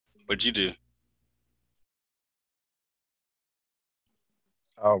What'd you do?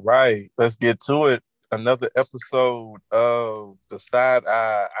 All right, let's get to it. Another episode of The Side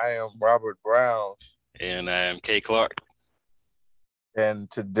Eye. I am Robert Brown, And I'm K. Clark.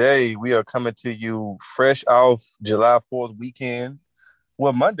 and today we are coming to you fresh off July 4th weekend.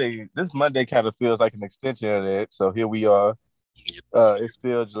 Well, this Monday kind of feels like an extension of that. So here we are. Yep. It's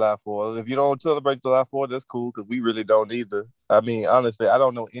still July 4th. If you don't celebrate July 4th, that's cool because we really don't either. I mean, honestly, I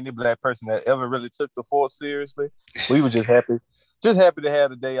don't know any black person that ever really took the 4th seriously. We were just happy to have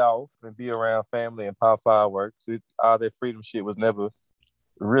the day off and be around family and pop fireworks. All that freedom shit was never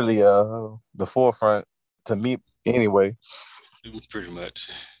really the forefront to me anyway. Pretty much.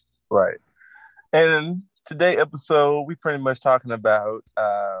 Right. And today episode, we pretty much talking about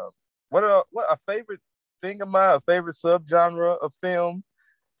what a favorite thing of mine, a favorite subgenre of film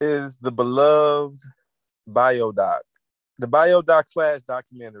is the beloved biodoc, the biodoc slash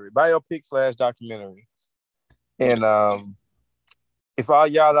documentary, biopic slash documentary. And if all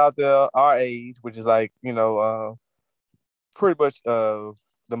y'all out there our age, which is like pretty much the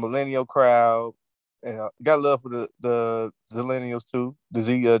millennial crowd, and got love for the millennials too,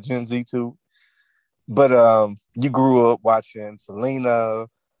 the Gen Z too. But you grew up watching Selena.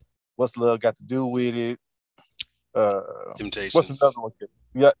 What's love got to do with it? Uh, what's another Temptations. one?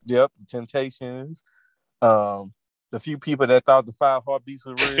 Yep, the Temptations. Um, the few people that thought the Five Heartbeats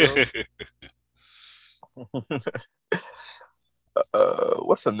was real.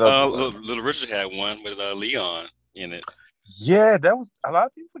 What's another one? Little Richard had one with Leon in it. Yeah, that was a lot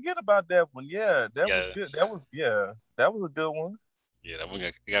of people forget about that one. Yeah, that was Yeah, good. That was a good one. yeah, that one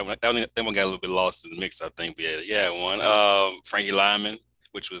got a little bit lost in the mix, I think. But yeah, one. Frankie Lyman,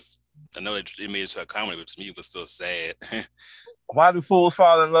 which was I know it made it to a comedy, but to me it was still sad. Why do fools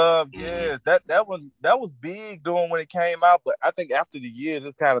fall in love? hmm Yes, that was big doing when it came out, but I think after the years,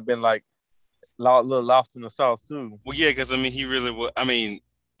 it's kind of been like a little lost in the sauce too. Well, yeah, because I mean, he really was. I mean,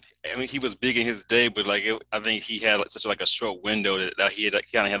 he was big in his day, but I think he had like such like a short window that he had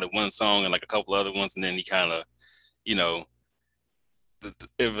like, kind of had the one song and like a couple other ones, and then he kind of, you know,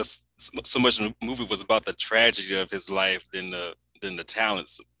 it was so much of the movie was about the tragedy of his life than the talent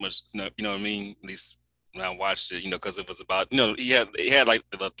so much. You know what I mean? At least when I watched it, because it was about he had like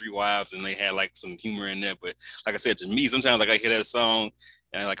the three wives and they had like some humor in there. But like I said, to me, sometimes like I hear that song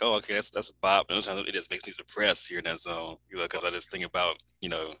and I'm like, oh, okay, that's a bop. And sometimes it just makes me depressed hearing that song, because I just think about you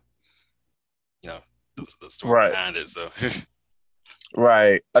know the story Right, behind it. So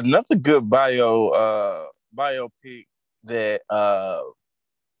right. Another good biopic that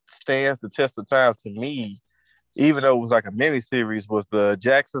stands the test of time to me, even though it was like a mini series, was the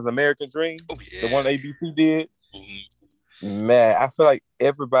Jackson's American Dream, oh the yeah. one ABC did. hmm Man, I feel like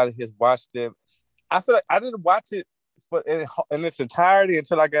everybody has watched them. I feel like I didn't watch it in its entirety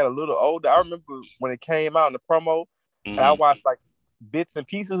until I got a little older. I remember when it came out in the promo, and I hmm watched like bits and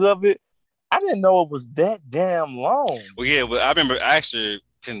pieces of it. I didn't know it was that damn long. Well, yeah, but I actually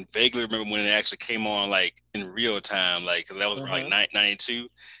can vaguely remember when it actually came on like in real time, like because that was around like Mm-hmm. 92.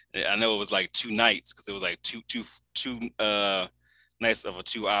 I know it was like two nights because it was like two nights of a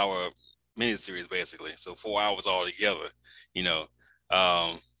 2 hour miniseries basically, so 4 hours all together, you know.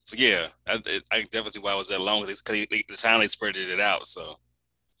 So yeah, I definitely see why it was that long because the time they spread it out. So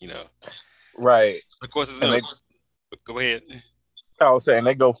you know, Right, of course, it's and they, go ahead. I was saying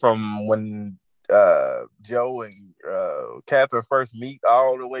they go from when Joe and Catherine first meet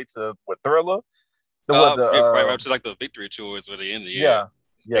all the way to what Thriller, the what the Yeah, right to like the victory tours where they ended, yeah. yeah,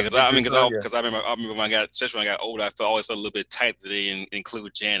 yeah, Yeah, the because I Victory mean, Tour, yeah. because I remember when I got, especially when I got older, always felt a little bit tight that they didn't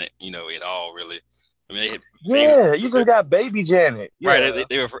include Janet, at all, really. I mean, Yeah, you just got Baby Janet. right, Yeah,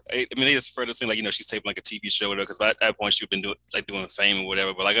 they were, I mean, they just referred to seem like, she's taping like a TV show, because at that point she'd been doing Fame or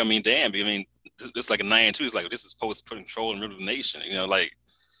whatever. But like, I mean, damn, I mean, just like a 9-2, it's like, this is post control and rule of the nation, like,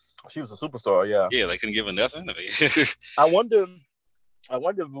 she was a superstar. Yeah, yeah, they couldn't give her nothing. I mean, I wonder. I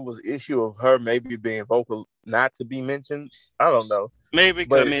wonder if it was an issue of her maybe being vocal not to be mentioned. I don't know, maybe,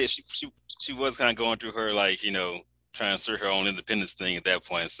 because I but mean, she was kind of going through her, like, trying to assert her own independence thing at that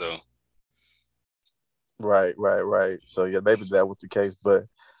point. So, right, right, right. So yeah, maybe that was the case. But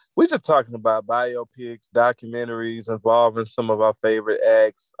we're just talking about biopics, documentaries involving some of our favorite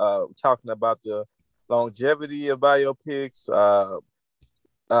acts. Talking about the longevity of biopics.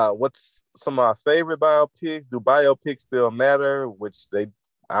 What's some of our favorite biopics? Do biopics still matter? Which they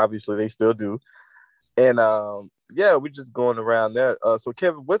obviously they still do. And yeah, we're just going around that. So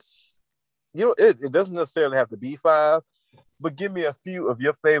Kevin, what's it doesn't necessarily have to be five, but give me a few of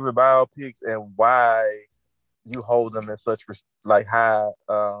your favorite biopics and why you hold them in such like high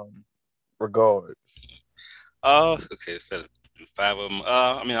regard. okay, 5 of them.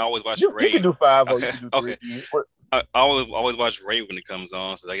 I mean, I always watch You can Ray. do 5 or you Okay, can do okay. 3. What? I always watch Ray when it comes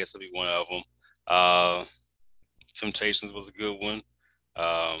on, so I guess it'll be one of them. Uh, Temptations was a good one.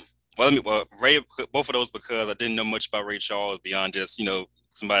 Um, Ray, both of those because I didn't know much about Ray Charles beyond just some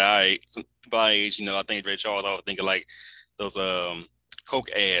people our age. I think Ray Charles. I was thinking like those Coke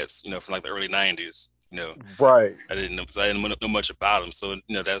ads, from like the early '90s. Right. I didn't know much about him. So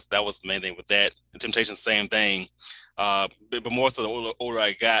that was the main thing with that. The Temptations, same thing. But more so the older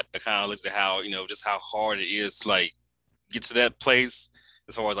I got, I kind of looked at how just how hard it is to like get to that place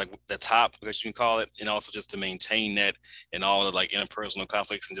as far as like the top, I guess you can call it, and also just to maintain that and all the like interpersonal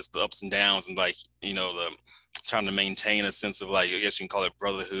conflicts and just the ups and downs and like the trying to maintain a sense of like I guess you can call it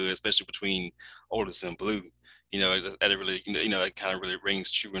brotherhood, especially between Otis and Blue. That it really it kind of really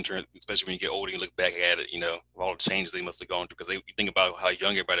rings true in terms, especially when you get older and you look back at it. All the changes they must have gone through because you think about how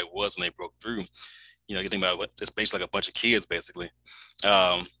young everybody was when they broke through. You think about what it's basically like a bunch of kids basically.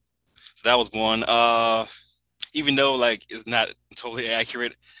 So that was one. Even though like it's not totally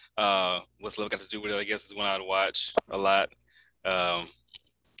accurate, what's love got to do with it? I guess is one I'd watch a lot. Um,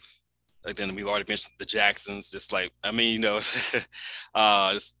 like then we've already mentioned the Jacksons. Just like I mean, just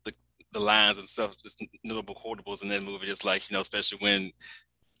the lines and stuff, just notable quotables in that movie. Just like especially when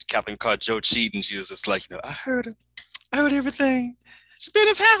Catherine caught Joe cheating, she was just like, I heard everything. She been in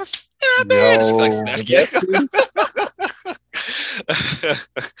his house. She's like Yo, snapping. that shit.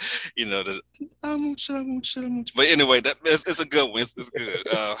 I won't shut, I won't shut, I won't. But anyway, it's a good one. It's good.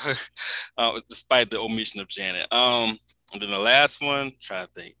 Despite the omission of Janet. And then the last one, I'm trying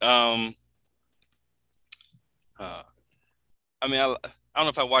to think. Uh, I mean, I don't know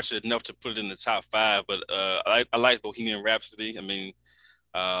if I watched it enough to put it in the top 5, but I like Bohemian Rhapsody. I mean,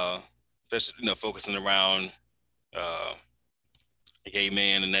 especially focusing around uh, a gay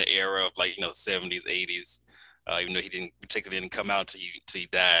man in that era of like 70s, 80s. Even though he didn't particularly didn't come out till he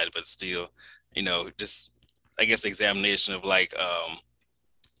died, but still, just I guess the examination of like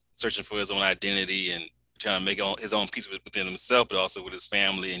searching for his own identity and trying to make his own peace within himself, but also with his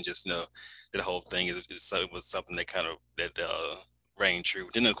family, and just that whole thing it was something that kind of that rang true.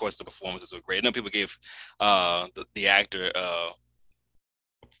 Then of course the performances were great. I know people gave the actor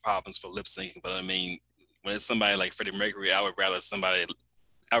problems for lip syncing, but I mean when it's somebody like Freddie Mercury, I'd rather have somebody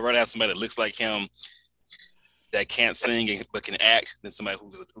that looks like him that can't sing but can act than somebody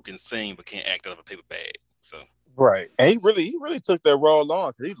who can sing but can't act out of a paper bag. So Right. And he really took that role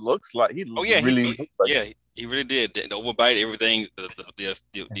on because he oh yeah, really looks like. he really did. The overbite, everything, the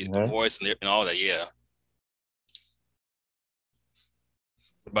Mhm. voice and all that. Yeah.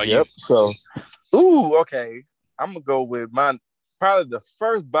 What about you? Yep. So, ooh, okay. I'm gonna go with mine. Probably the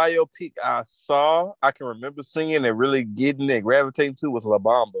first biopic I saw, I can remember singing and really getting it, gravitating to was La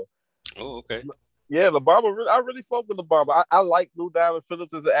Bamba. Oh, okay. Yeah, La Bamba. I really fuck with La Bamba. I like Lou Diamond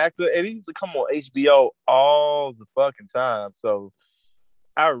Phillips as an actor, and he used to come on HBO all the fucking time. So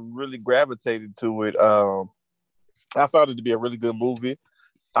I really gravitated to it. I found it to be a really good movie.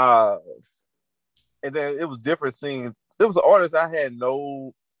 Uh, and then it was different seeing. It was an artist I had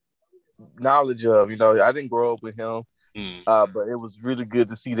no knowledge of. I didn't grow up with him, Mm. but it was really good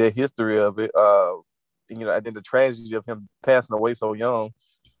to see the history of it. And then the tragedy of him passing away so young.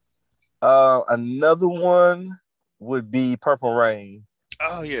 Another one would be Purple Rain.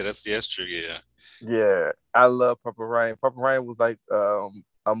 Oh yeah, that's true. Yeah. Yeah, I love Purple Rain. Purple Rain was like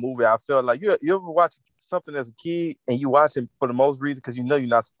a movie I felt like you ever watch something as a kid and you watch it for the most reason because you're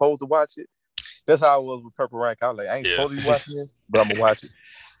not supposed to watch it. That's how I was with Purple Rain. I was like, I ain't Yeah. supposed to be watching this, but I'm gonna watch it.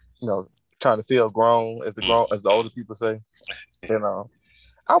 Trying to feel grown Mm. as the older people say. You know,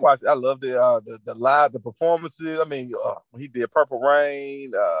 I loved it. The live, the performances. I mean, when he did Purple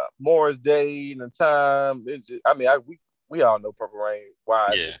Rain, Morris Day, and the time. We all know Purple Rain.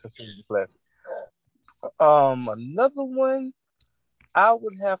 Why Yeah. it's considered a classic. Another one I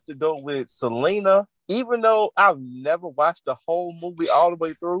would have to go with Selena. Even though I've never watched the whole movie all the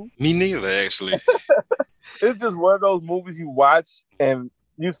way through, Me neither, actually. it's just one of those movies you watch and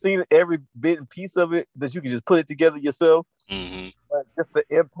you've seen every bit and piece of it that you can just put it together yourself. Hmm. But just the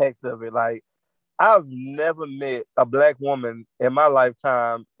impact of it, like I've never met a black woman in my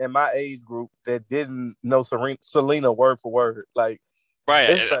lifetime in my age group that didn't know Selena word for word. Like Right.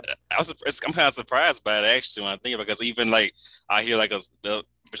 it's like, I'm kind of surprised by it actually when I think about it because even like I hear like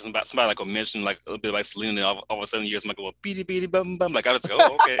somebody like will mention like a little bit about Selena, and all of a sudden you hear somebody go beady beady bum bum. Like I just go,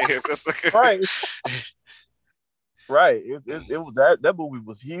 oh, okay. It's just like, right, right. It was that movie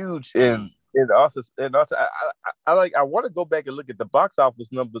was huge mm, and also I want to go back and look at the box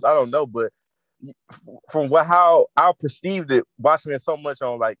office numbers. I don't know, but from how I perceived it, watching it so much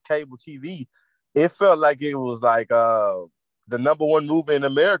on like cable TV, it felt like it was like the number one movie in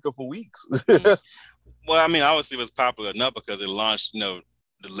America for weeks. Mm. Well, I mean, obviously it was popular enough because it launched, the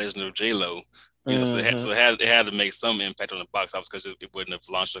Legend of J Lo. So Hmm. it had to make some impact on the box office because it wouldn't have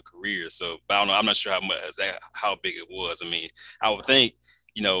launched a career. So, but I don't know. I'm not sure how big it was. I mean, I would think,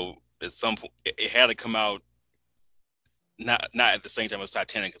 at some point it had to come out not at the same time as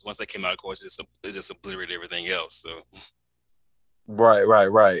Titanic because once they came out, of course, it just obliterated everything else. So, Right, right,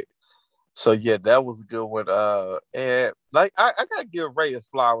 right. So yeah, that was a good one. And like I gotta give Ray his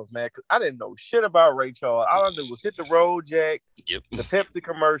flowers, man, because I didn't know shit about Ray Charles. All I knew was Hit the Road Jack, yep. the Pepsi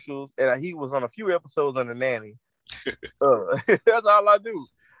commercials, and he was on a few episodes on The Nanny. That's all I knew.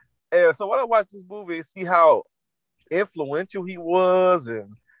 And so when I watched this movie, see how influential he was, and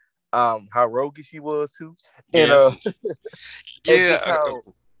how roguish he was too, and Yeah. and Yeah. just how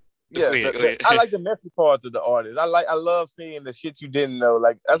Go yeah, ahead. Go I ahead. like the messy parts of the artist. I love seeing the shit you didn't know.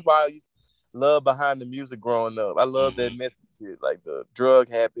 Like that's why I used to love behind the music growing up. I love that Hmm. messy shit, like the drug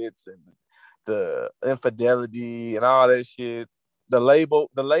habits and the infidelity and all that shit. The label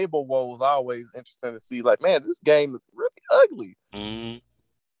war was always interesting to see. Like, man, this game is really ugly. Hmm.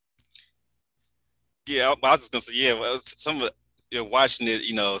 Yeah, I was just gonna say, yeah, well, some of watching it,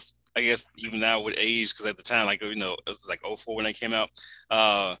 I guess even now with age, because at the time, like, it was like '04 when they came out.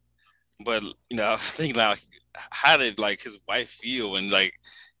 Uh, but I was thinking like, how did like his wife feel, and like,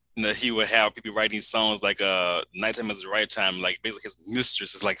 he would have people writing songs like "Nighttime is the Right Time," like basically his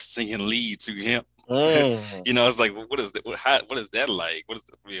mistress is like singing lead to him. Mm. It's like, what is that? What is that like? What is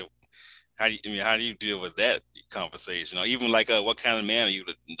how do you deal with that conversation? Or even like, what kind of man are you?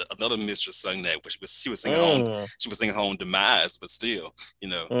 Another mistress sung that, but she was singing home, Mm. demise, but still, you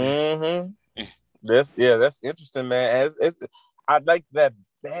know. Mm-hmm. That's interesting, man. I like that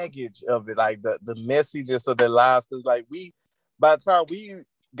baggage of it, like the messiness of their lives. Cause like by the time we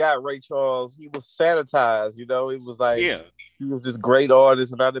got Ray Charles, he was sanitized. It was like Yeah. he was this great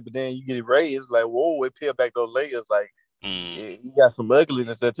artist and all that. But then you get Ray, it's like whoa, it peeled back those layers. Like Mm, he got some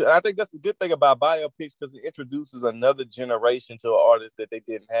ugliness there too. And I think that's the good thing about biopics because it introduces another generation to an artist that they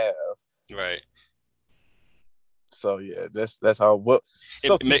didn't have. right. So yeah, that's how. What It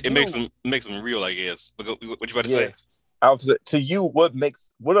so it, to it makes you? them real, I guess. But what you about to say? Yes. To you, what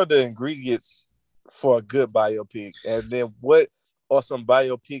are the ingredients for a good biopic? And then what are some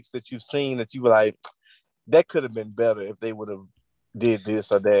biopics that you've seen that you were like, that could have been better if they would have did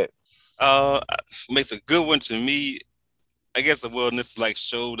this or that? Uh, Makes a good one to me. I guess the willingness to like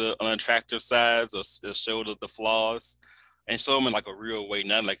show the unattractive sides or show the flaws and show them in like a real way,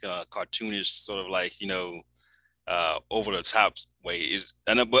 not like a cartoonish sort of like, over the top way.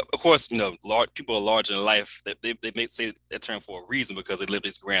 But of course, large people are larger in life. They may say that term for a reason because they live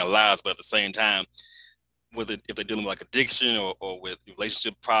these grand lives, but at the same time, if they're dealing with like addiction or with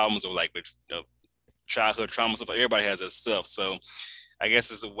relationship problems or like with childhood trauma stuff, everybody has that stuff. So I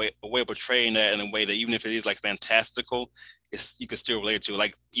guess it's a way of portraying that in a way that even if it is like fantastical, you can still relate to it.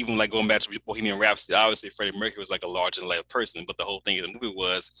 Like even like going back to Bohemian Rhapsody, obviously Freddie Mercury was like a larger than life person, but the whole thing of the movie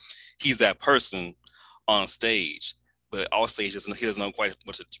was he's that person on stage, but off stage he doesn't know quite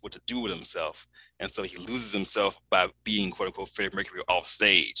what to do with himself, and so he loses himself by being quote unquote Freddie Mercury off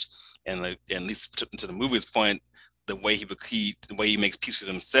stage, and at least to the movie's point, the way he makes peace with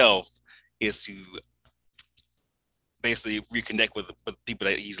himself is to basically reconnect with people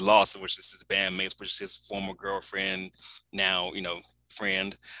that he's lost, which is his bandmates, which is his former girlfriend, now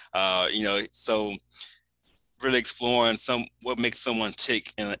friend. So really exploring what makes someone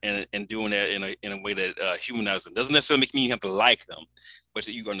tick and doing that in a way that humanizes them. Doesn't necessarily make me have to like them, but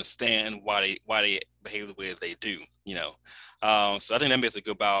that you understand why they behave the way that they do. So I think that makes a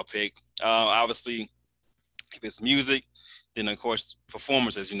good biopic. Obviously, if it's music, then of course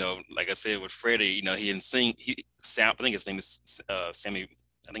performances. Like I said with Freddie, he didn't sing. I think his name is Sammy.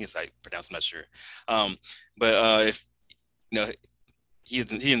 I think it's how you pronounce. I'm not sure. But if you know he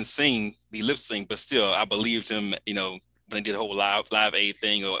didn't sing, he lip sync, but still I believed him. When they did the whole live aid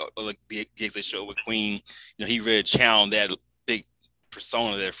thing or like big gigs they showed with Queen, he really channeled that big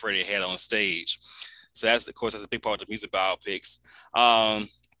persona that Freddie had on stage. So that's of course that's a big part of the music biopics. Um,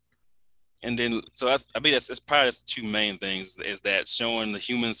 and then so I mean that's probably that's the two main things is that showing the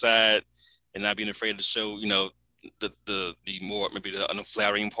human side and not being afraid to show the more maybe the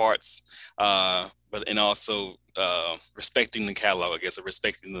unflattering parts, but and also respecting the catalog, I guess, or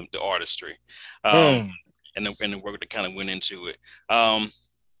respecting the artistry, um, Mm. and the work that kind of went into it. Um,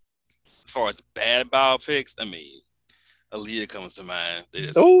 as far as bad biopics, I mean, Aaliyah comes to mind.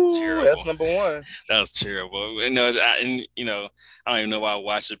 It's just Ooh, that's terrible. number one. That was terrible. I don't even know why I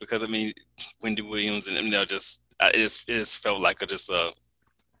watched it because I mean, Wendy Williams and just it just felt like just a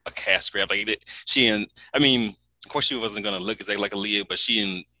cash grab. Like she and I mean, of of course she wasn't gonna look exactly like Aaliyah, but she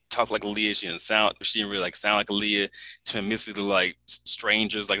didn't talk like Aaliyah. She didn't really like sound like Aaliyah. She admitted to like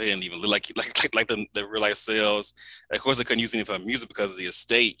strangers, like they didn't even look like the real life selves. And of course, they couldn't use any of her music because of the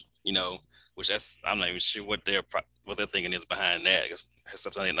estate, which I'm not even sure what they're thinking is behind that. Because her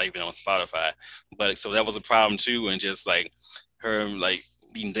stuff's not even on Spotify. But so that was a problem too, and just like her like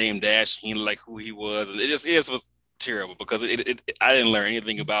being Dame Dash, he didn't like who he was, and it was terrible because I didn't learn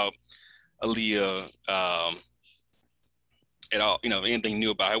anything about Aaliyah at all, anything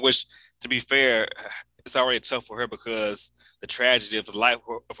new about her. Which, to be fair, it's already tough for her because the tragedy of her life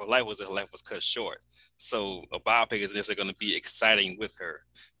was that her life was cut short. So a biopic is necessarily going to be exciting with her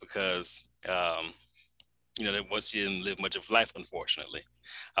because that was she didn't live much of life, unfortunately.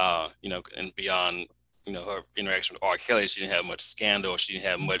 And beyond her interaction with R. Kelly, she didn't have much scandal. She didn't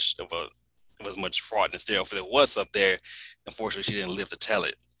have much of a it was much fraud and stereo. If there was up there, unfortunately, she didn't live to tell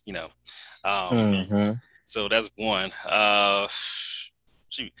it. You know, um, Mm-hmm. so that's one.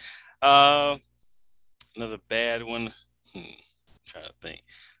 Shoot. Uh, Another bad one. Trying to think.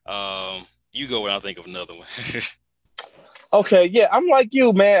 You go when I think of another one. Okay, yeah, I'm like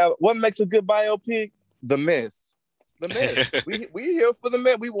you, man. What makes a good biopic? The mess. The mess. We here for the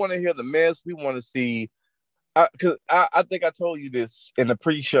mess. We want to hear the mess. We want to see. Because I think I told you this in the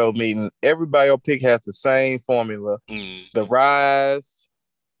pre-show meeting. Every biopic has the same formula: the rise,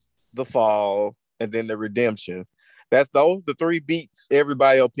 the fall, and then the redemption. That's the three beats every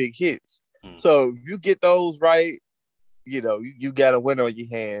biopic hits. So if you get those right, you got a win on your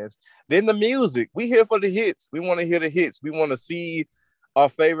hands. Then the music, we here for the hits. We want to hear the hits. We want to see our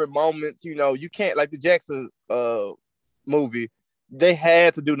favorite moments. You can't like the Jackson movie. They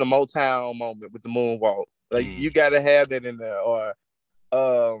had to do the Motown moment with the moonwalk. Like you got to have that in there. Or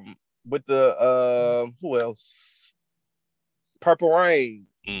with the who else? Purple Rain.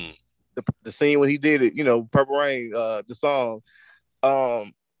 The scene when he did it. Purple Rain. The song.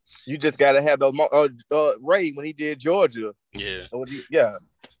 Um, you just got to have those. Ray when he did Georgia. Yeah. Yeah.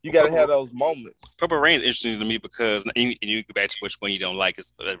 You got to have those moments. Purple Rain is interesting to me because, and you go back to which one you don't like.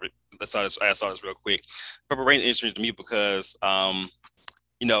 I saw this real quick. Purple Rain is interesting to me because,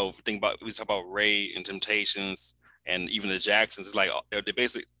 we talk about Ray and Temptations and even the Jacksons. It's like they're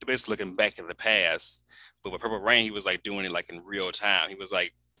basically looking back at the past. But with Purple Rain, he was like doing it like in real time. He was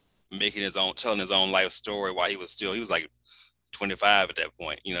like telling his own life story while he was like 25 at that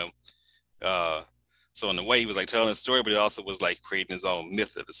point. Uh, so in a way, he was like telling a story, but he also was like creating his own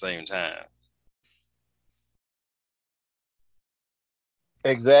myth at the same time.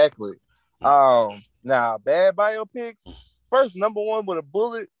 Exactly. Now bad biopics. First, number one with a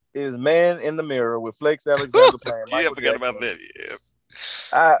bullet is Man in the Mirror with Flex Alexander playing Yeah, I Michael forgot Jackson. about that. Yes.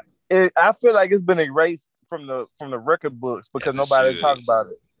 I I feel like it's been erased from the record books because As it nobody should. talks about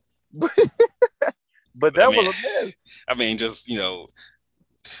it. But I that mean, was a mess. just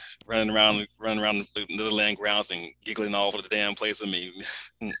running around the Netherland grounds and giggling all over the damn place. I mean,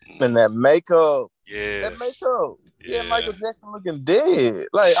 And that yes, makeup, yeah, yeah. Michael Jackson looking dead.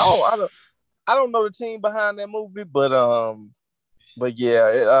 Like, oh, I don't know the team behind that movie, but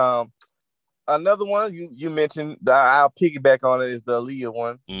yeah, another one you mentioned that I'll piggyback on it is the Aaliyah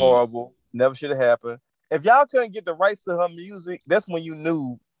one. Mm, Horrible, never should have happened. If y'all couldn't get the rights to her music, that's when you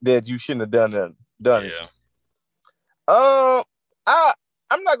knew that you shouldn't have done it. yeah. Um, I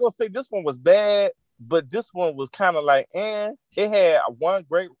I'm not gonna say this one was bad, but this one was kind of like, it had one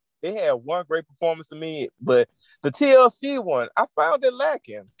great performance to me, but the TLC one, I found it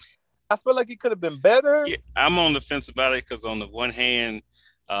lacking. I feel like it could have been better. Yeah, I'm on the fence about it because on the one hand,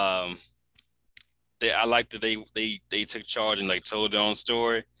 um, I like that they took charge and like told their own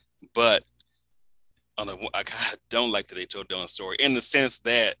story, but I kind of don't like that they told their own story in the sense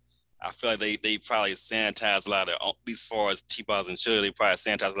that I feel like they probably sanitized a lot of their own, at least as far as T-Boz and Chili, they probably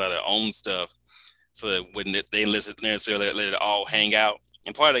sanitized a lot of their own stuff so that when they necessarily let it all hang out.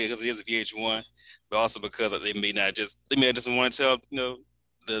 And part of it because it is a VH1, but also because they may not just want to tell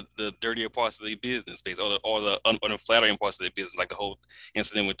the dirtier parts of the business, based or the unflattering parts of the business, like the whole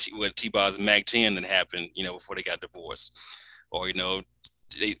incident with T-Boz and Mac 10 that happened, before they got divorced, or of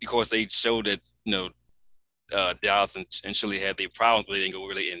course they showed that Dallas and Chile had their problems, but they didn't go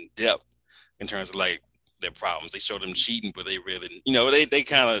really in depth in terms of like their problems. They showed them cheating, but they really, they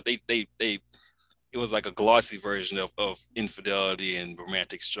kind of they it was like a glossy version of infidelity and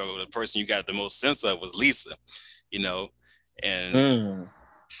romantic struggle. The person you got the most sense of was Lisa, you know, and Mm.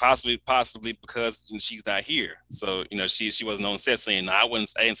 possibly because she's not here. So she wasn't on set saying, "No, I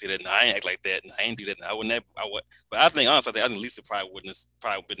didn't say that. No, I ain't act like that. No, I ain't do that. No, I wouldn't. I would." But I think honestly, I think Lisa probably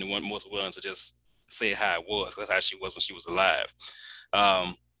been the one most willing to just say how it was. That's how she was when she was alive.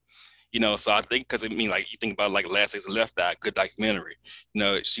 Um, So I think because I mean, like you think about like Last Days of Left Eye, good documentary.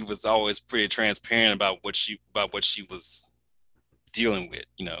 She was always pretty transparent about what she was dealing with,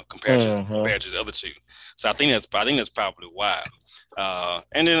 compared to Mm-hmm. the other two. So I think that's probably why.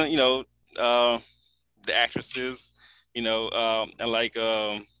 And then the actresses, and like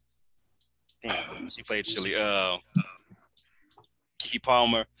damn, she played Chili. Kiki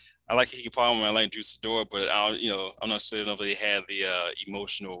Palmer. I like Kiki Palmer. I like Drew Sidora, but I'm not sure if they had the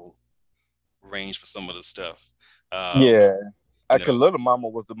emotional range for some of the stuff. Um, Yeah, you I know, could Little Mama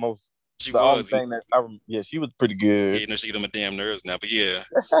was the most. she The only was, thing that yeah, she was pretty good. she get on my damn nerves now, but yeah.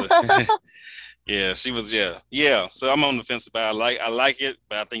 So yeah, she was, yeah, yeah. So I'm on the fence about it. I like it,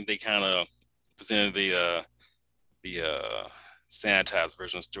 but I think they kind of presented the sanitized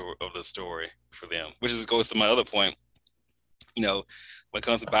version of the story for them, which is goes to my other point. You know, when it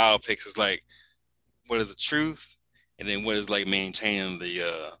comes to biopics, it's like what is the truth, and then what is like maintaining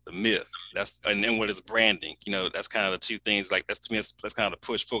the myth. And then what is branding. That's kind of the two things. Like that's to me, that's kind of the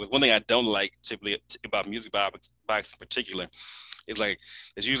push pull. Because one thing I don't like typically about music biopics in particular is like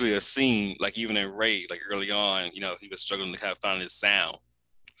there's usually a scene like even in Ray, like early on, he was struggling to kind of find his sound.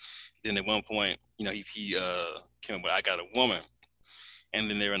 Then at one point, he came up with "I Got a Woman," and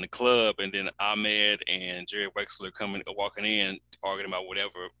then they're in the club, and then Ahmed and Jerry Wexler coming walking in, arguing about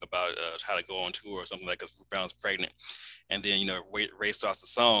whatever about how to go on tour or something like because Brown's pregnant, and then Ray starts the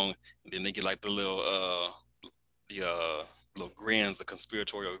song, and then they get like the little grins, the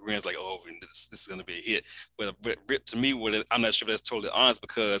conspiratorial grins, like, oh, this is gonna be a hit. But to me, I'm not sure if that's totally honest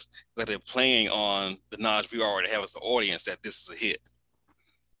because like they're playing on the knowledge we already have as the audience that this is a hit.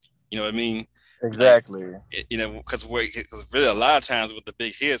 You know what I mean? Like, Exactly. because really a lot of times with the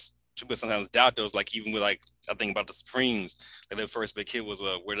big hits, people sometimes doubt those. Like even with like I think about the Supremes, like their first big hit was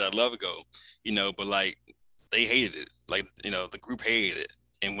 "Where Did I Love Go," but like they hated it. Like the group hated it.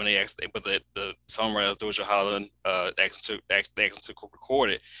 And when they asked, but the songwriter Doja Holland asked to record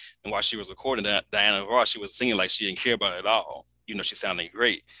it, and while she was recording that, Diana Ross, she was singing like she didn't care about it at all. She sounded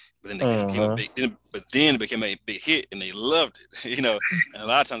great, but then it became a Mm-hmm. big, then it became a big hit, and they loved it. And a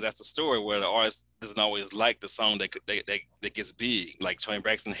lot of times that's the story where the artist doesn't always like the song that gets big. Like Tony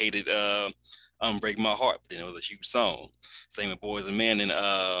Braxton hated "Break My Heart," but then it was a huge song. Same with Boys and Men and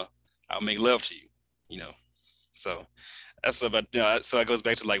 "I'll Make Love to You." You know, so that's about so it goes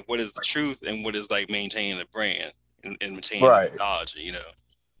back to like what is the truth and what is like maintaining the brand and maintaining the Right. mythology.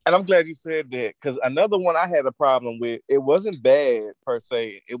 And I'm glad you said that because another one I had a problem with. It wasn't bad per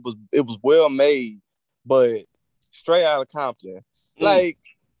se. It was well made, but straight out of Compton, Mm, like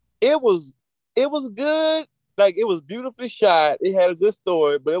it was it was good. Like it was beautifully shot. It had a good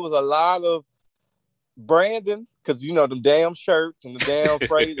story, but it was a lot of branding because them damn shirts and the damn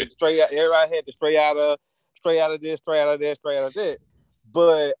phrase and straight out. Everybody had to straight out of this, straight out of that, straight out of that.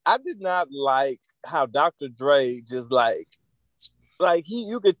 But I did not like how Dr. Dre just like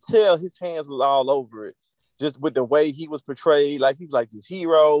you could tell his hands was all over it, just with the way he was portrayed. Like he was like this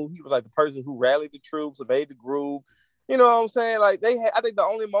hero. He was like the person who rallied the troops and made the group. You know what I'm saying? Like they had, I think the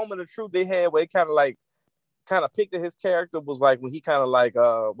only moment of truth they had where it kind of picked at his character was like when he kind of like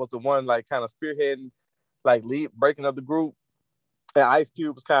was the one like kind of spearheading like lead breaking up the group. And Ice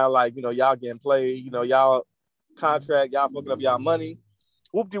Cube was kind of like, y'all getting played, y'all contract, y'all fucking up y'all money.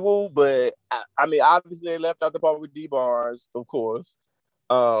 Whoop de whoop. But I mean, obviously they left out the part with D Bars, of course.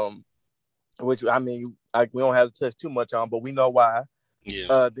 Um, which I mean, we don't have to touch too much on, but we know why.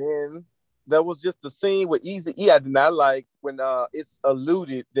 yeah. Then there was just the scene with Easy E. I did not like when it's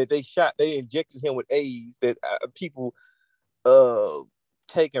alluded that they injected him with AIDS that people uh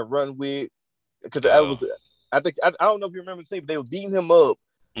take and run with because I Uh, was I think I don't know if you remember the scene, but they were beating him up,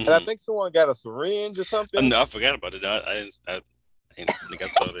 and I mm-hmm. think someone got a syringe or something. No, I forgot about it. I didn't think I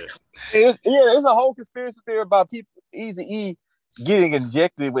saw that. It's a whole conspiracy theory about people Easy E getting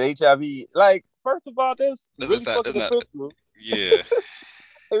injected with HIV. Like, first of all, that's That's really not. That's fucking not. offensive. Yeah.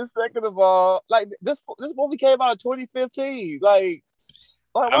 And second of all, like this movie came out in 2015. Like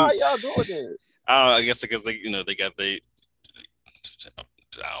why I'm. are y'all doing this? I guess because they got they.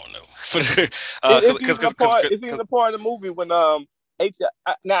 I don't know. It's even a Because part. It's even a part of the movie when H.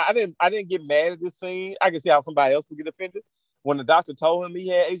 Now I didn't get mad at this scene. I can see how somebody else would get offended when the doctor told him he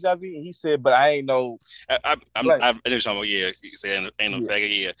had HIV and he said, "But I ain't no like I know talking about, yeah. You say ain't no yeah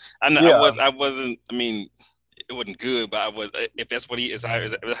faggot, yeah. I know yeah I wasn't. I mean, it wasn't good, but I was. If that's what he is, I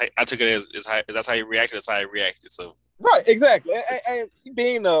took it as how, that's how he reacted. That's how he reacted. So right exactly." And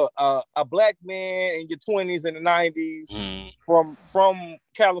being a black man in your 20s and the 90s mm, from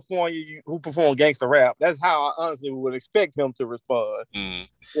California who perform gangster rap, that's how I honestly would expect him to respond. mm.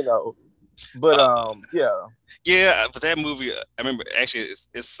 You know. But Uh, yeah. yeah, but that movie, I remember actually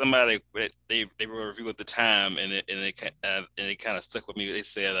it's somebody that they wrote a review at the time, and it kind of stuck with me. They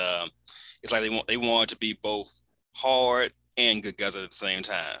said it's like they want to be both hard and good guys at the same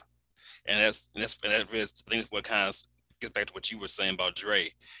time, and that really, I think what kind of gets back to what you were saying about Dre.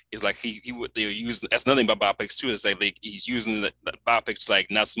 Is like he would they're using that's nothing but biopics too. It's like he's using the biopics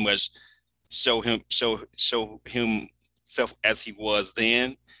like not so much show himself as he was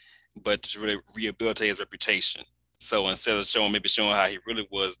then, but to really rehabilitate his reputation. So instead of showing how he really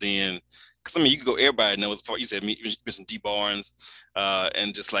was then, because I mean you could go everybody knows. You said you mentioned D Barnes,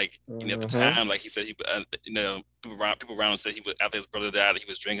 and just like at the Mm-hmm. time, like he said people around said he was after his brother died, he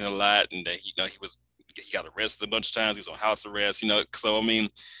was drinking a lot, and that he got arrested a bunch of times. He was on house arrest, so I mean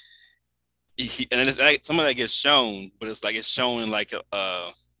and it's like, some of that gets shown, but it's like it's shown in like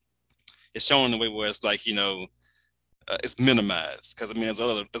it's shown in a way where it's like it's minimized because I mean there's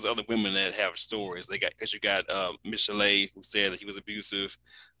other women that have stories. They got because you got Michelle who said that he was abusive.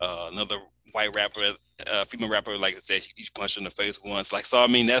 Another white rapper, female rapper, like I said, he punched her in the face once. Like so, I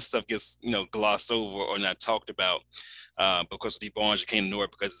mean that stuff gets glossed over or not talked about. Because of the Barnes, you can't ignore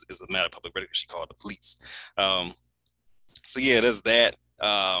it because it's a matter of public record. She called the police. Um, so yeah, there's that.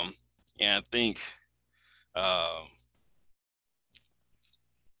 And I think um,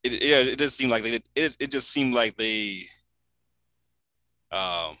 it just seemed like it just seemed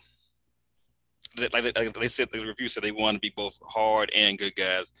um, like they said the review said they want to be both hard and good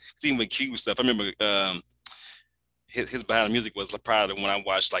guys. It's even with Cube stuff. I remember his behind the music was probably the one I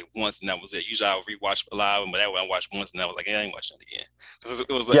watched like once and that was it. Usually I would rewatch a lot, but that one I watched once and I was like, yeah, I ain't watching it again. Because it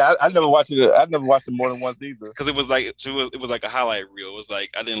was like Yeah, I never watched it. I never watched it more than once either. because it was like a highlight reel. It was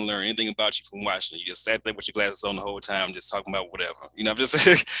like I didn't learn anything about you from watching it. You just sat there with your glasses on the whole time, just talking about whatever. I'm just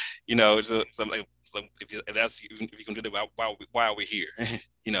if that's if you can do that, why are we here?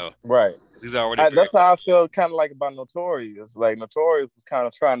 Right. Because he's already very That's how I felt kind of like about Notorious. Like Notorious was kind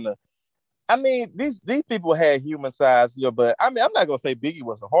of trying to. I mean, these people had human sides, but I mean, I'm not gonna say Biggie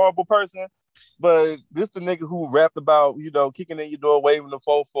was a horrible person, but this the nigga who rapped about kicking in your door, waving the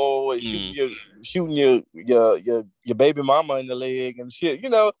fofo, and mm, shooting your baby mama in the leg and shit.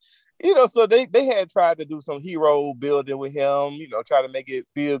 So they had tried to do some hero building with him. Try to make it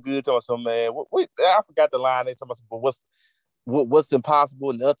feel good to us. So man, I forgot the line they talking about. But what's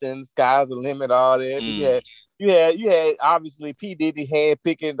impossible? Nothing. Sky's the limit. All that. mm. You had obviously P Diddy hand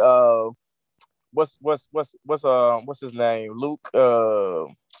picking. What's his name? Luke.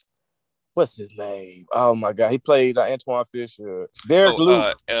 What's his name? Oh my God, he played Antoine Fisher. Derek Oh,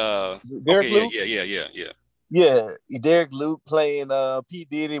 Luke. okay, Derek Luke. yeah. Yeah, Derek Luke playing P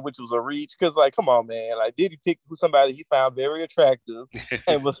Diddy, which was a reach. Cause like, come on, man, like Diddy picked somebody he found very attractive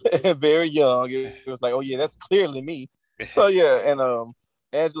and was very young. It was like, oh yeah, that's clearly me. So yeah, and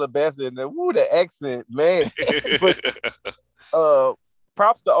Angela Bassett and the accent, man. But uh,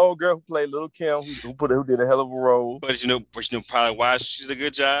 props to old girl who played Little Kim, who did a hell of a role. but probably why she did a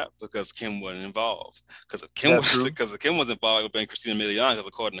good job because Kim wasn't involved. That's true. Because if Kim was involved, it would have been Christina Milian. Because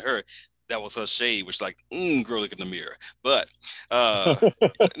according to her, that was her shade, which like, girl, look in the mirror. But uh,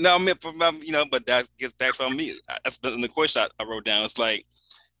 no, I mean, but that gets back from me. That's been the question I wrote down. It's like,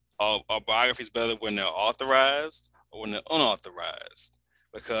 are biographies better when they're authorized or when they're unauthorized?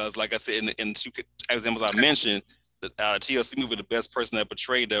 Because, like I said, in two examples I mentioned, the TLC movie, the best person that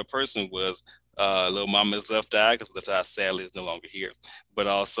portrayed that person was Little Mama's Left Eye, because Left Eye sadly is no longer here. But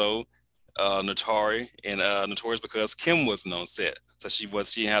also Notorious because Kim wasn't on set. So she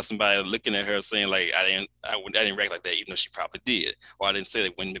didn't have somebody looking at her saying like I didn't react like that even though she probably did, or I didn't say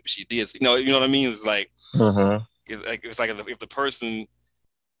that when maybe she did. You know what I mean? Mm-hmm. It's like if the person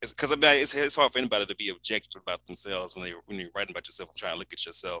because I mean, it's hard for anybody to be objective about themselves when you're writing about yourself and trying to look at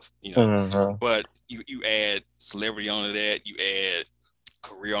yourself. Mm-hmm. But you add celebrity onto that, you add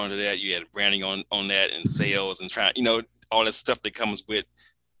career onto that, you add branding on that, and sales and trying all that stuff that comes with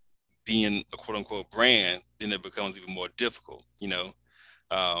being a quote unquote brand. Then it becomes even more difficult.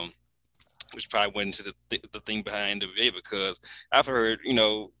 Um, which probably went into the thing behind the NBA because I've heard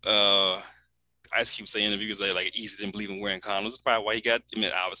Ice Cube say in interviews that like easy didn't believe in wearing condoms. That's probably why he got. I mean,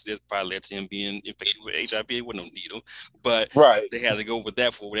 obviously, it's probably led to him being infected with HIV. It wasn't no needle, but Right. they had to go with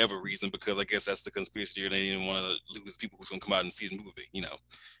that for whatever reason because I guess that's the conspiracy theory. They didn't want to lose people who's gonna come out and see the movie.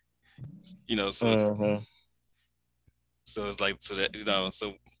 So Mm-hmm. it's like so that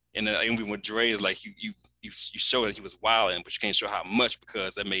so and then even with Dre is like you show that he was wilding, but you can't show how much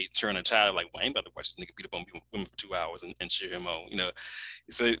because that may turn a child like, well, I ain't about to watch this nigga beat up on women for 2 hours and cheer him on.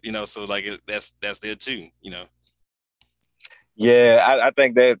 So like that's there too. Yeah, I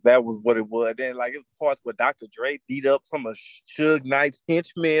think that was what it was. Then like it was parts where Dr. Dre beat up some of Suge Knight's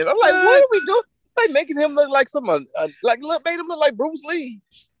henchmen. I'm like, what What? are we doing? Like making him look like like look, made him look like Bruce Lee.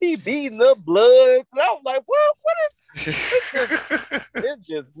 He beating up blood. And I was like, what is it's just it's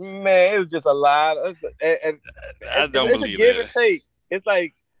just man, it was just a lot. And I don't it's a believe give that. and take. It's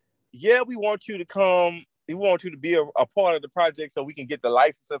like, yeah, we want you to come. We want you to be a part of the project so we can get the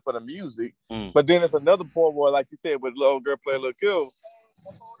licensing for the music. Mm. But then it's another point where, like you said, with little girl play little kill.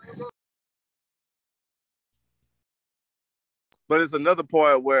 But it's another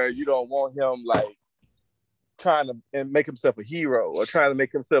point where you don't want him like trying to and make himself a hero or trying to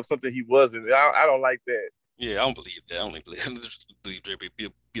make himself something he wasn't. I don't like that. Yeah, I don't believe that. I don't believe Dre be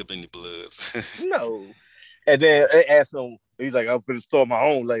up in the Bloods. No. And then they asked him, he's like, I'm finna start my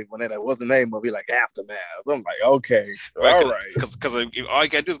own label. And then like, what's the name of it? He like Aftermath. I'm like, okay, Right? all right. Because all you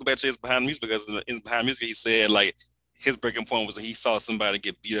gotta do is go back to his behind music because in behind music he said like his breaking point was that he saw somebody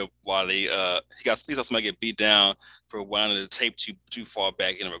get beat up while he saw somebody get beat down for winding the tape too far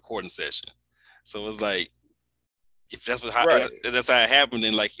back in a recording session. So it was like if Right. that's how it happened,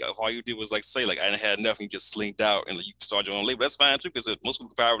 then like if all you did was like say like I didn't have enough, and you just slinked out and like, you started your own label. That's fine too, because most people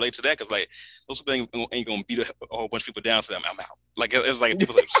can probably relate to that. Because like most people ain't gonna beat a whole bunch of people down. So I'm out. Like it was like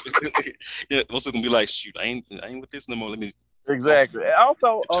people like yeah, most people can be like, shoot, I ain't with this no more. Let me go off Exactly. And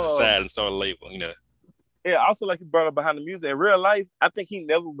also, to the side and start a label. You know. yeah, also like you brought up behind the music. In real life, I think he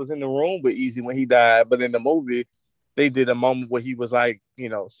never was in the room with Easy when he died. But in the movie, they did a moment where he was like,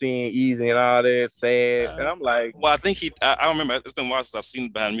 seeing Easy and all that sad. And I'm like, Well, I think I remember it's been a while since I've seen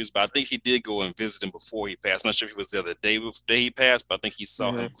behind the music, but I think he did go and visit him before he passed. I'm not sure if he was there the day he passed, but I think he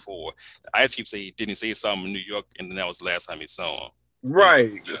saw him mhm. before. Ice Cube said he didn't say he saw him in New York, and then that was the last time he saw him. You know,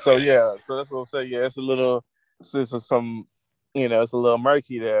 Right. So yeah, so that's what I'm saying. Yeah, it's a little, it's some, it's a little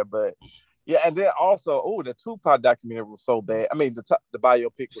murky there, but yeah, and then also, oh, the Tupac documentary was so bad. I mean, the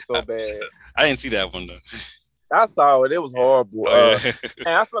biopic was so I, bad. I didn't see that one though. I saw it; it was horrible. Oh yeah, And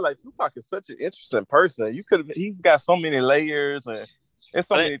I feel like Tupac is such an interesting person. He's got so many layers, and there's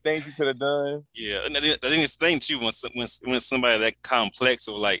so I think many things he could have done. yeah, and I think it's the thing too when somebody that complex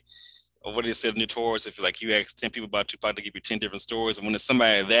or like or what they said in the tours, if like you ask 10 people about Tupac, they give you 10 different stories, and when it's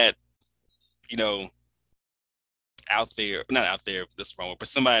somebody that you know out there, not out there, that's the wrong word, but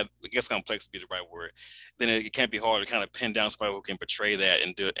somebody, I guess complex would be the right word, then it can't be hard to kind of pin down somebody who can portray that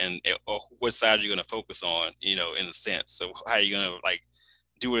and do it, and or what side you're going to focus on, in a sense. So how are you going to like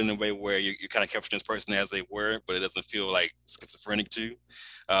do it in a way where you're kind of capturing this person as they were, but it doesn't feel like schizophrenic too.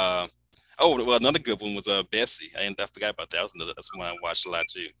 Uh, oh, well, another good one was Bessie. I forgot about that. That's one I watched a lot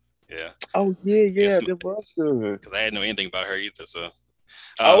too. Yeah, Oh yeah, yeah, yeah, that was good. because I had no anything about her either. So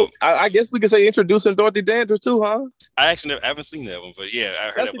Oh, um, I guess we could say introducing Dorothy Dandridge too, huh? I haven't seen that one, but yeah, I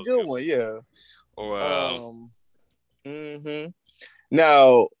heard That's that a was good good. one. Yeah. Or Um. Hmm.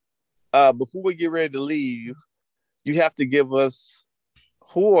 Now, before we get ready to leave, you have to give us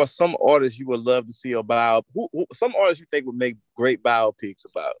who are some artists you would love to see about. Some artists you think would make great biopics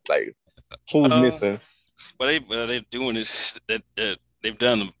about. Like who's uh, missing? but they're doing it. That they've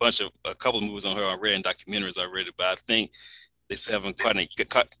done a couple of movies on her already and documentaries already. But I think they still they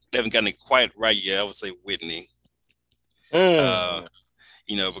haven't gotten it quite right yet. I would say Whitney. Uh,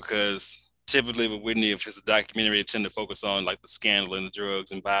 Mm. because typically with Whitney, if it's a documentary, they tend to focus on like the scandal and the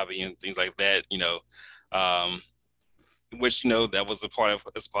drugs and Bobby and things like that. Um, which that was it's part of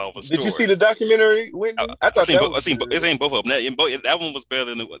a Did you story. see the documentary, Whitney? I I thought seen that both. was I good. seen both of them. That one was better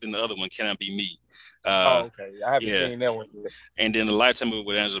than the other one. Cannot be me. Uh, Oh, okay. I haven't yeah. sing that one yet. And then the Lifetime movie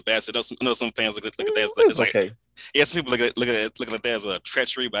with Angela Bassett. I know some fans look at that It was as like okay. yeah, some people look at that as a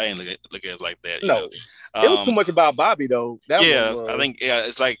treachery, but I ain't look at it as like that. No, it was too Um, much about Bobby though. That one yeah, I was. think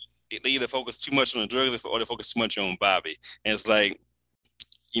it's like they either focus too much on the drugs or they focus too much on Bobby, and it's like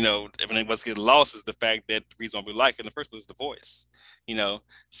everything what's get lost is the fact that the reason why we like it in the first place is the voice. You know,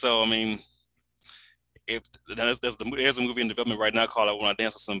 so I mean, if there's a movie in development right now called "I Want to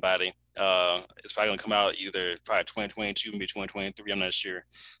Dance with Somebody." It's probably gonna come out either probably 2022, maybe 2023. I'm not sure,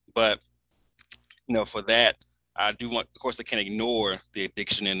 but for that, I do want, of course, I can't ignore the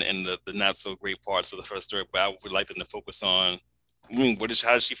addiction and the not so great parts of the first story, but I would like them to focus on. I mean, how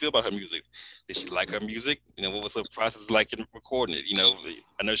does she feel about her music? Did she like her music? What was her process like in recording it?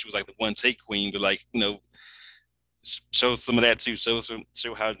 I know she was like the one take queen, but like, show some of that too. Show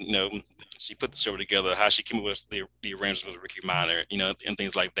how she put the show together, how she came up with the arrangement with Ricky Minor, and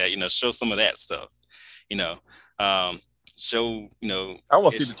things like that. Show some of that stuff. You know, um, show I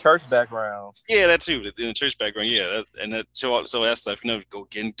want to see if the church background. yeah, that too. In the church background, yeah, and that so that stuff. Go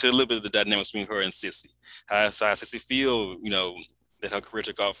get into a little bit of the dynamics between her and Sissy. How Sissy feel, that her career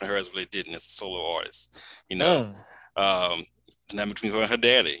took off and hers really didn't as a solo artist. You know, Mm. um, dynamic between her and her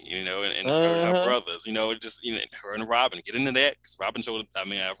daddy, and her and her Mm-hmm. brothers, just her and Robin get into that because Robin showed. I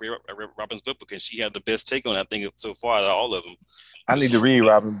mean, I read Robin's book and she had the best take on it, I think so far out of all of them. I need to read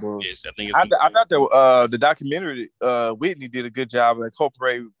Robin book. Yes, I think it's I thought that the documentary Whitney did a good job of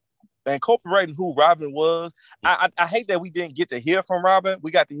incorporating who Robin was. I hate that we didn't get to hear from Robin.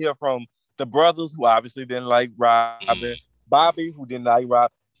 We got to hear from the brothers who obviously didn't like Robin, mm, Bobby who didn't like Robin,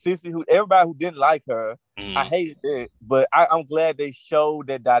 Sissy who everybody who didn't like her. I mm, hated that, but I'm glad they showed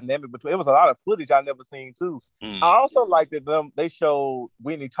that dynamic between. It was a lot of footage I never seen too. I mm. also like that they showed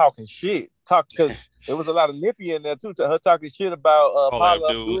Whitney talking shit, because there was a lot of nippy in there too. To her talking shit about All I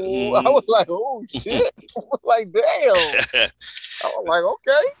Paula do. Abdul. I was like, oh shit! I was like, damn. I was like,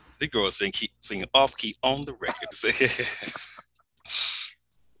 okay. The girl singing off key on the record.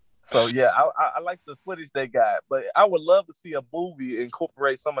 So yeah, I like the footage they got, but I would love to see a movie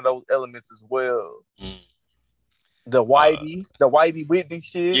incorporate some of those elements as well. Mm. Uh, The Whitey Whitney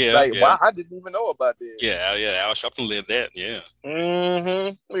shit. yeah, Like, yeah, why I didn't even know about that. yeah. Al Sharpton lived that. Yeah,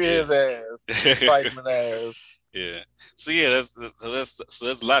 Mm-hmm. Look at yeah. his ass, trifling ass. Yeah. So yeah,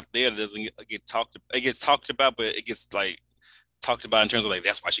 there's a lot there that doesn't get talked. It gets talked about, but it gets like talked about in terms of like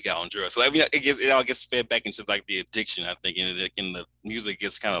that's why she got on drugs. So I mean, it all gets fed back into like the addiction. I think, and the music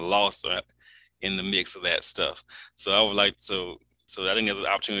gets kind of lost in the mix of that stuff. So I would like so I think there's an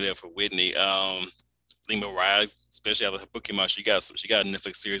opportunity there for Whitney. I think Mariah, especially after her book came out, she got a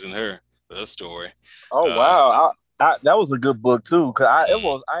Netflix series in her story. Oh Uh, wow, that was a good book too. Cause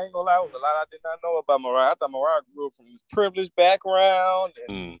mm, I ain't gonna lie, it was a lot I did not know about Mariah. I thought Mariah grew up from this privileged background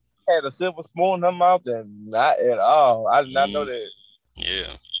and mm, had a silver spoon in her mouth, and not at all. I did not know mm, that.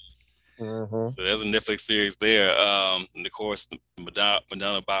 yeah. Mm-hmm. So there's a Netflix series there. And of course, the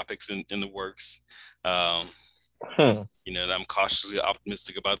Madonna biopics in the works. Um, Hmm. I'm cautiously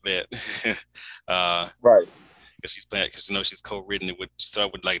optimistic about that. uh, Right. because she's playing, because she's co-written it with, she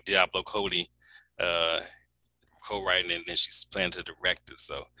started with like Diablo Cody, uh, co-writing it, and then she's planning to direct it.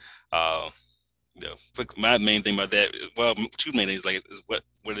 So, uh, my main thing about that, well, two main things like is what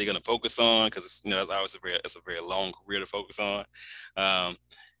are they going to focus on? Because it's obviously it's a very long career to focus on. Um,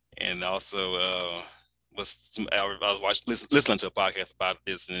 and also I was listening to a podcast about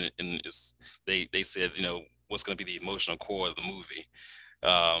this, and they said what's going to be the emotional core of the movie.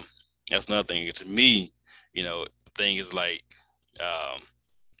 Um, that's another thing to me. The thing is like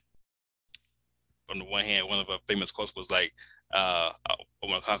on the one hand, one of our famous quotes was like, "I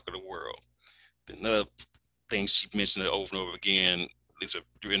want to conquer the world." Another thing she mentioned over and over again, at least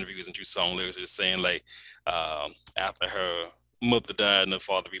through interviews and through song lyrics, is saying like after her mother died and her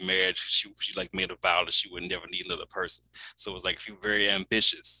father remarried, she like made a vow that she would never need another person. So it's like if you're very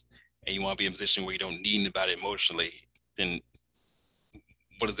ambitious and you want to be in a position where you don't need anybody emotionally, then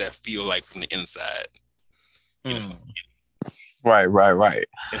what does that feel like from the inside? You know, Hmm. Right. Right. Right.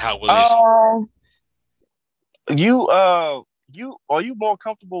 and how willing is she? Um. You you are you more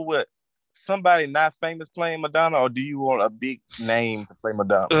comfortable with somebody not famous playing Madonna, or do you want a big name to play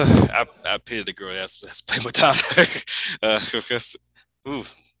Madonna? I pity the girl that's playing Madonna because ooh,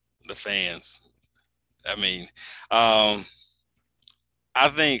 the fans. I mean, um, I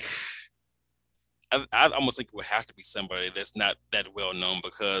think I almost think it would have to be somebody that's not that well known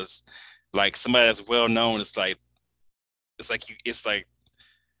because like somebody that's well known, it's like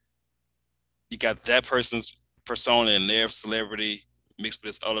you got that person's persona and their celebrity mixed with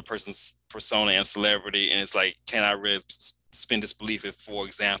this other person's persona and celebrity, and it's like, can I really suspend disbelief if, for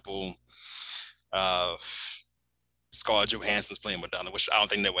example, uh, Scarlett Johansson's playing Madonna, which I don't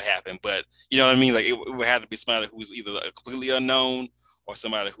think that would happen, but you know what I mean? Like it would have to be somebody who's either like, completely unknown or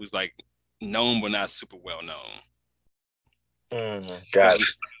somebody who's like known but not super well known. Got it.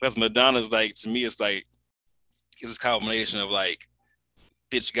 Because Madonna's like to me, it's like it's this combination of like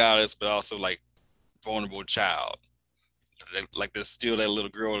bitch goddess, but also like vulnerable child. Like there's still that little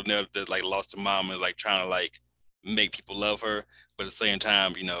girl in there that like lost her mom and like trying to like make people love her, but at the same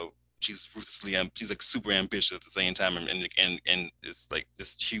time, she's like super ambitious at the same time, and it's like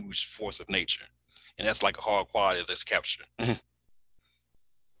this huge force of nature, and that's like a hard quality that's captured.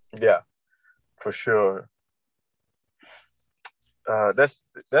 Yeah, for sure. That's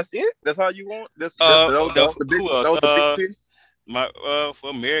it. That's all you want. That's no, the big who else? those the big thing.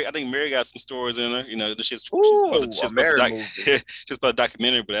 Well, Mary. I think Mary got some stories in her. Ooh, a Mary movie. she's about a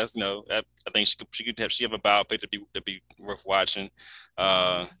documentary, but that's I think she have a biopic to be worth watching.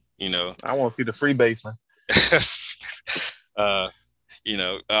 You know, I want to see the freebasing. uh,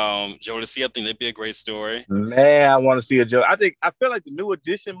 Jodeci. I think that'd be a great story. Man, I want to see a Joe. I feel like the New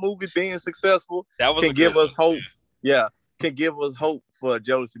Edition movie being successful That was can a good give us one. hope. Yeah, can give us hope for a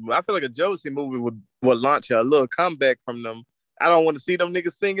Jodeci movie. I feel like a Jodeci movie would launch a little comeback from them I don't want to see them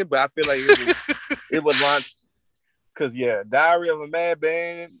niggas singing, but I feel like it would launch because yeah, Diary of a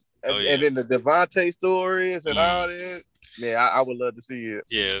Madman Oh and yeah. then the Devontae stories and all Mm. that. Yeah, I would love to see it.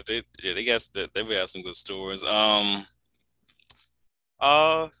 They got they got some good stories. I'd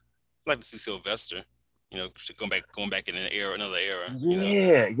like to see Sylvester. You know, going back in an era, another era. You know.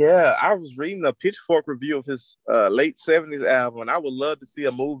 Yeah, yeah. I was reading a Pitchfork review of his late '70s album, and I would love to see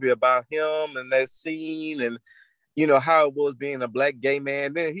a movie about him and that scene, and how it was being a black gay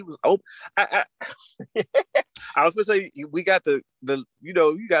man. Then he was open. I, I was gonna say we got the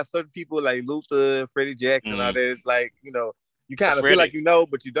you got certain people like Luther, Freddie Jackson, all Mm. that. It's like you kind of feel like Freddie.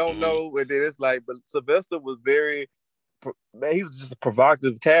 but you don't Mm. know. And then it's like, but Sylvester was very man. He was just a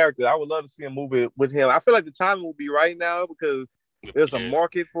provocative character. I would love to see a movie with him. I feel like the time will be right now because there's a Yeah.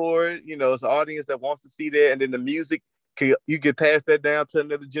 market for it. It's an audience that wants to see that, and then the music. You could pass that down to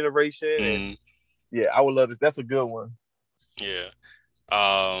another generation, and Mm. yeah, I would love it. That's a good one. Yeah.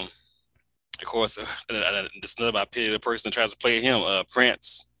 Um. Of course, it's not about pity the person that tries to play him.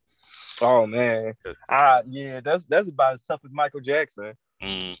 Prince. Oh man, yeah, that's about as tough as Michael Jackson.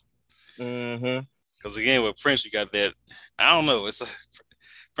 Mm. Mm-hmm. Because again, with Prince, you got that. I don't know.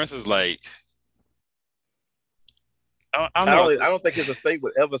 Prince is like I don't know. I don't think his estate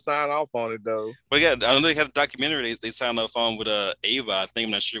would ever sign off on it though. But yeah, I know they had a documentary they signed up on with Ava. I think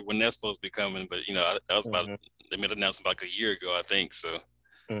I'm not sure when that's supposed to be coming, but that was about Mm-hmm. they made an announcement like a year ago, I think. So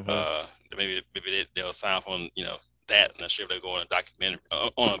Mm-hmm. uh maybe they'll sign off on that. I'm not sure if they're going a documentary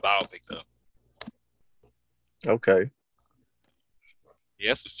on a biopic though. Okay.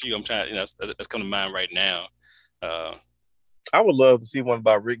 Yeah, that's a few. I'm trying. That's coming to mind right now. Uh, I would love to see one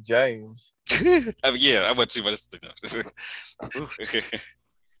about Rick James. I mean, yeah, I went too much.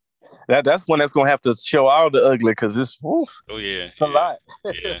 That's one that's gonna have to show all the ugly because Oh yeah, it's a yeah, lot.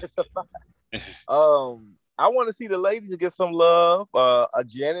 yeah. It's a lot. I want to see the ladies get some love. A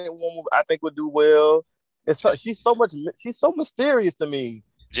Janet woman I think would do well. She's so mysterious to me.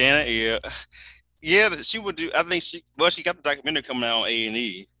 Janet, yeah, yeah. She would do. I think she got the documentary coming out on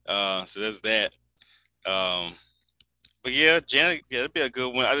A&E. So there's that. Um, but yeah, Janet, yeah, that'd be a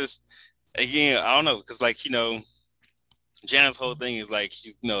good one. I just again, I don't know, because like Janet's whole thing is like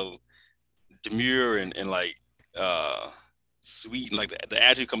she's demure and like uh sweet and like the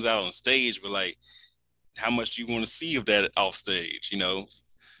attitude comes out on stage, but like how much do you want to see of that off stage? Do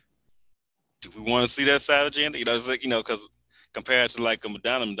we want to see that side of Janet? It's like because compared to like a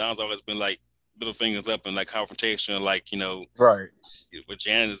Madonna's always been like middle fingers up and like confrontation, like Right. with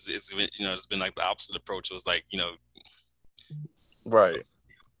Janet it's been like the opposite approach. It was like Right.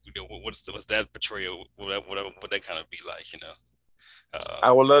 what's that portrayal? What that kind of be like?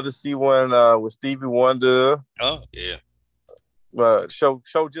 I would love to see one with Stevie Wonder. Oh yeah. Show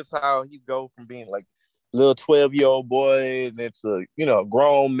just how he go from being like little 12-year-old boy and into a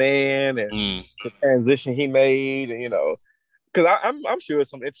grown man and Mm. the transition he made and because I'm sure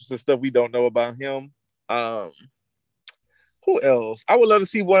some interesting stuff we don't know about him. Um, who else? I would love to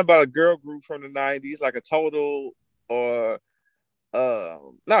see one about a girl group from the '90s, like a Total or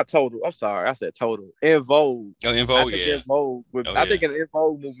not Total. I'm sorry, I said Total. En Vogue. Oh, In I Vogue, think yeah. En Vogue. Oh I yeah. think an En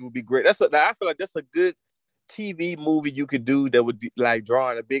Vogue movie would be great. I feel like that's a good TV movie you could do that would be, like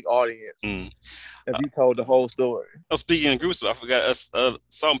drawing a big audience Mm. if you told the whole story. Oh, speaking of groups, I forgot us.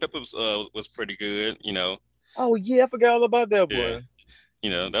 Salt and Pepper was pretty good. Oh yeah, I forgot all about that Yeah. boy.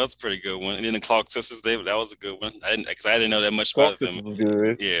 That was a pretty good one. And then the Clark sisters, that was a good one. I didn't know that much Clark about them. Sisters was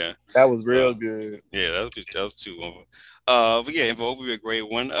good. Yeah. That was real So good. yeah, that was two of them. But yeah, Involve would be a great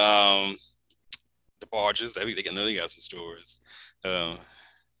one. The Barges, they got some stories. Uh,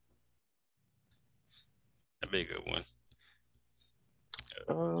 that'd be a good one.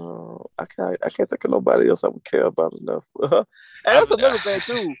 I can't think of nobody else I would care about enough. And I, that's another thing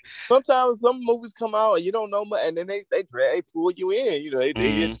too. Sometimes some movies come out and you don't know much, and then they pull you in. They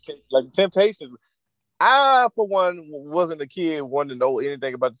mm, educate, like Temptations. I, for one, wasn't a kid wanting to know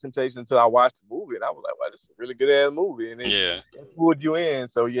anything about the Temptations until I watched the movie, and I was like, "Wow, this is a really good ass movie," and yeah. it pulled you in.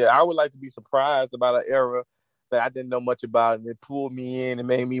 So yeah, I would like to be surprised about an era that I didn't know much about, and it pulled me in and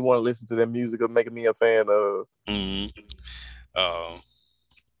made me want to listen to their music or making me a fan of. Mm, um,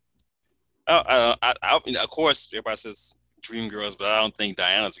 of course, everybody says Dream Girls, but I don't think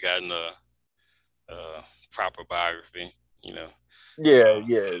Diana's gotten a proper biography. You know, Yeah, uh,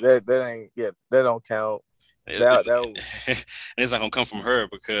 yeah, that ain't that don't count. it, That it's that and it's not gonna come from her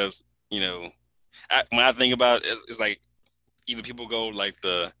because when I think about it, it's like either people go like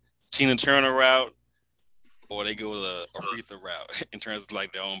the Tina Turner route or they go the Aretha route in terms of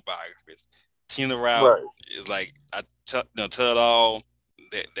like their own biographies. Tina route right. is like tell it all.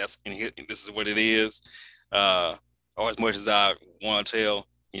 That's in here. This is what it is. Uh, or as much as I want to tell,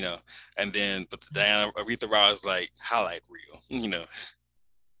 you know. And then, but the Diana Aretha Rod is like highlight reel, you know.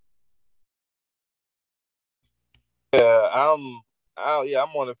 Yeah, I'm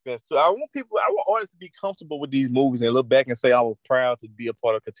on the fence too. I want artists to be comfortable with these movies and look back and say I was proud to be a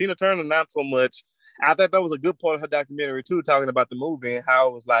part of. Tina Turner, not so much. I thought that was a good part of her documentary too, talking about the movie and how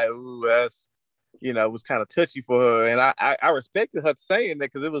it was like, ooh, that's it was kind of touchy for her, and I respected her saying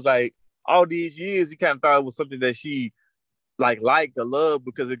that because it was like all these years you kind of thought it was something that she like liked or loved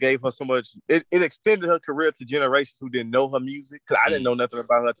because it gave her so much. It extended her career to generations who didn't know her music because I didn't Mm, know nothing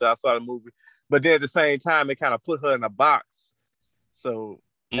about her until I saw the movie. But then at the same time, it kind of put her in a box. So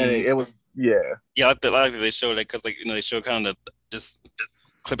and mm. it was yeah. Yeah, I like that they showed that because like they show kind of just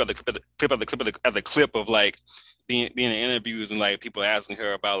clip at the clip at the clip at the clip at the clip of like being in interviews and like people asking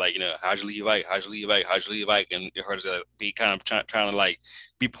her about like how'd you leave Ike, how'd you leave Ike, how'd you leave Ike, and her to be kind of trying to like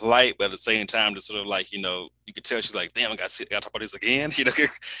be polite, but at the same time just sort of like you could tell she's like, damn, I got to talk about this again,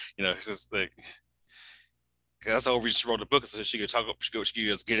 it's just like 'cause that's the whole reason she wrote the book so she could talk, she could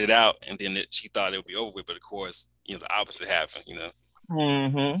just get it out, and then she thought it would be over with, but of course the opposite happened.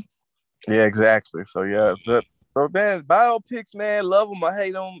 Mm-hmm. Yeah, exactly. So yeah, so man, biopics, man, love them or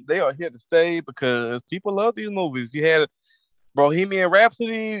hate them, they are here to stay because people love these movies. You had Bohemian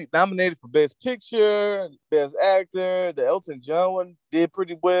Rhapsody nominated for Best Picture, Best Actor. The Elton John one did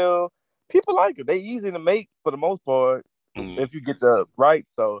pretty well. People like it. They easy to make for the most part Mm. if you get the right.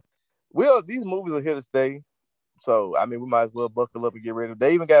 So, these movies are here to stay. So I mean, we might as well buckle up and get ready.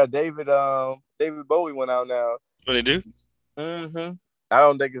 They even got a David Bowie one out now. What they do? Mm-hmm. I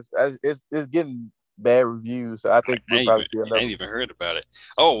don't think it's getting bad reviews. So I think I we'll ain't probably even see I another. ain't even heard about it.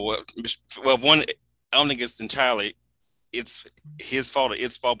 Oh well, one I don't think it's entirely it's his fault or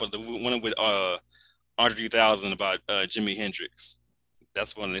its fault, but the one with Andre 3000 about Jimi Hendrix,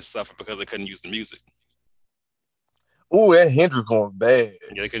 that's when they suffered because they couldn't use the music. Oh, that Hendrix going bad.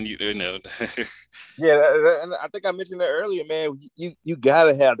 Yeah, they couldn't use. Yeah, and I think I mentioned that earlier, man. You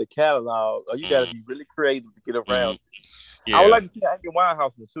gotta have the catalog, or you gotta Mm, be really creative to get mm, around. I would yeah. like to see Amy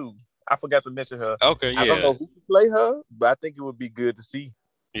Winehouse one too. I forgot to mention her. Okay. I don't Yeah. know who can play her, but I think it would be good to see.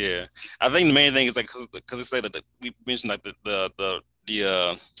 Yeah. I think the main thing is like because they say that we mentioned like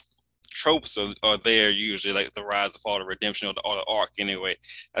the tropes are there usually like the rise, the fall, the redemption, or the arc anyway.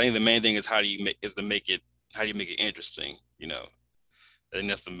 I think the main thing is how do you make it interesting, I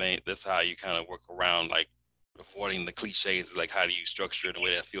think that's how you kind of work around like avoiding the cliches, like how do you structure it in a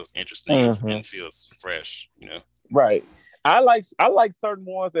way that feels interesting Hmm. and feels fresh. Right. I like certain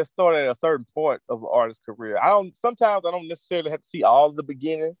ones that start at a certain point of an artist's career. I don't necessarily have to see all the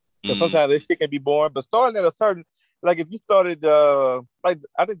beginning because Mm, sometimes this shit can be boring. But starting at a certain like if you started like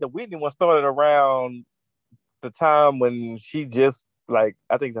I think the Whitney one started around the time when she just like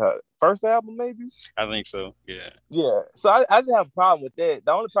I think her first album maybe. I think so. Yeah. Yeah, so I didn't have a problem with that.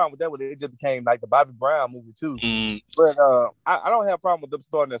 The only problem with that was it just became like the Bobby Brown movie too. Mm, But I don't have a problem with them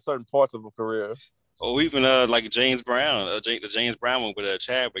starting at certain parts of a career. or even like James Brown, the James Brown one with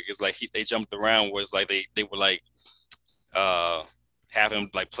Chadwick is like they jumped around where it's like they were like uh have him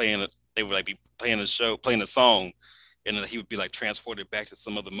like playing they would like be playing the show, playing the song, and then he would be like transported back to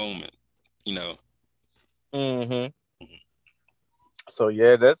some other moment, you know. Hmm. So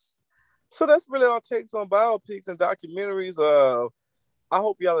yeah, that's really our takes on biopics and documentaries. I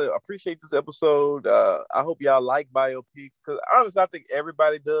hope y'all appreciate this episode. I hope y'all like biopics because honestly, I think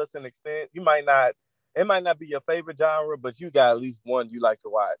everybody does to an extent. It might not be your favorite genre, but you got at least one you like to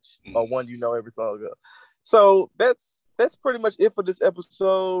watch or one you know every song of. So that's pretty much it for this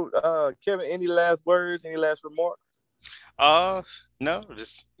episode. Kevin, any last words? Any last remarks? Uh, no,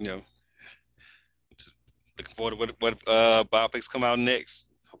 just just looking forward to what biopics come out next.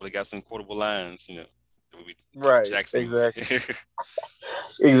 Hopefully, got some quotable lines. That we Right, Jackson exactly. movie.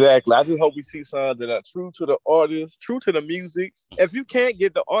 Exactly. I just hope we see songs that are true to the artist, true to the music. If you can't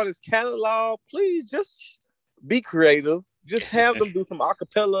get the artist catalog, please just be creative. Just have them do some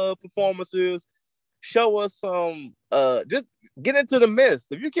acapella performances. Show us some just get into the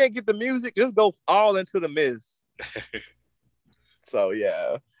mix. If you can't get the music, just go all into the mix. So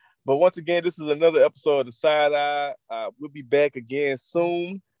yeah. But once again, this is another episode of the Side Eye. We'll be back again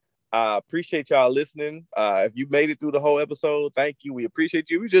soon. Appreciate y'all listening. If you made it through the whole episode, thank you. We appreciate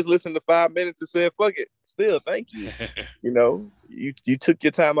you. We just listened to 5 minutes and said, fuck it. Still, thank you. You took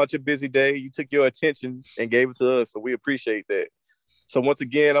your time out your busy day. You took your attention and gave it to us. So we appreciate that. So once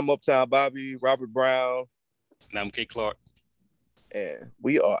again, I'm Uptown Bobby, Robert Brown, And I'm K. Clark. and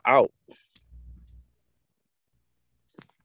we are out.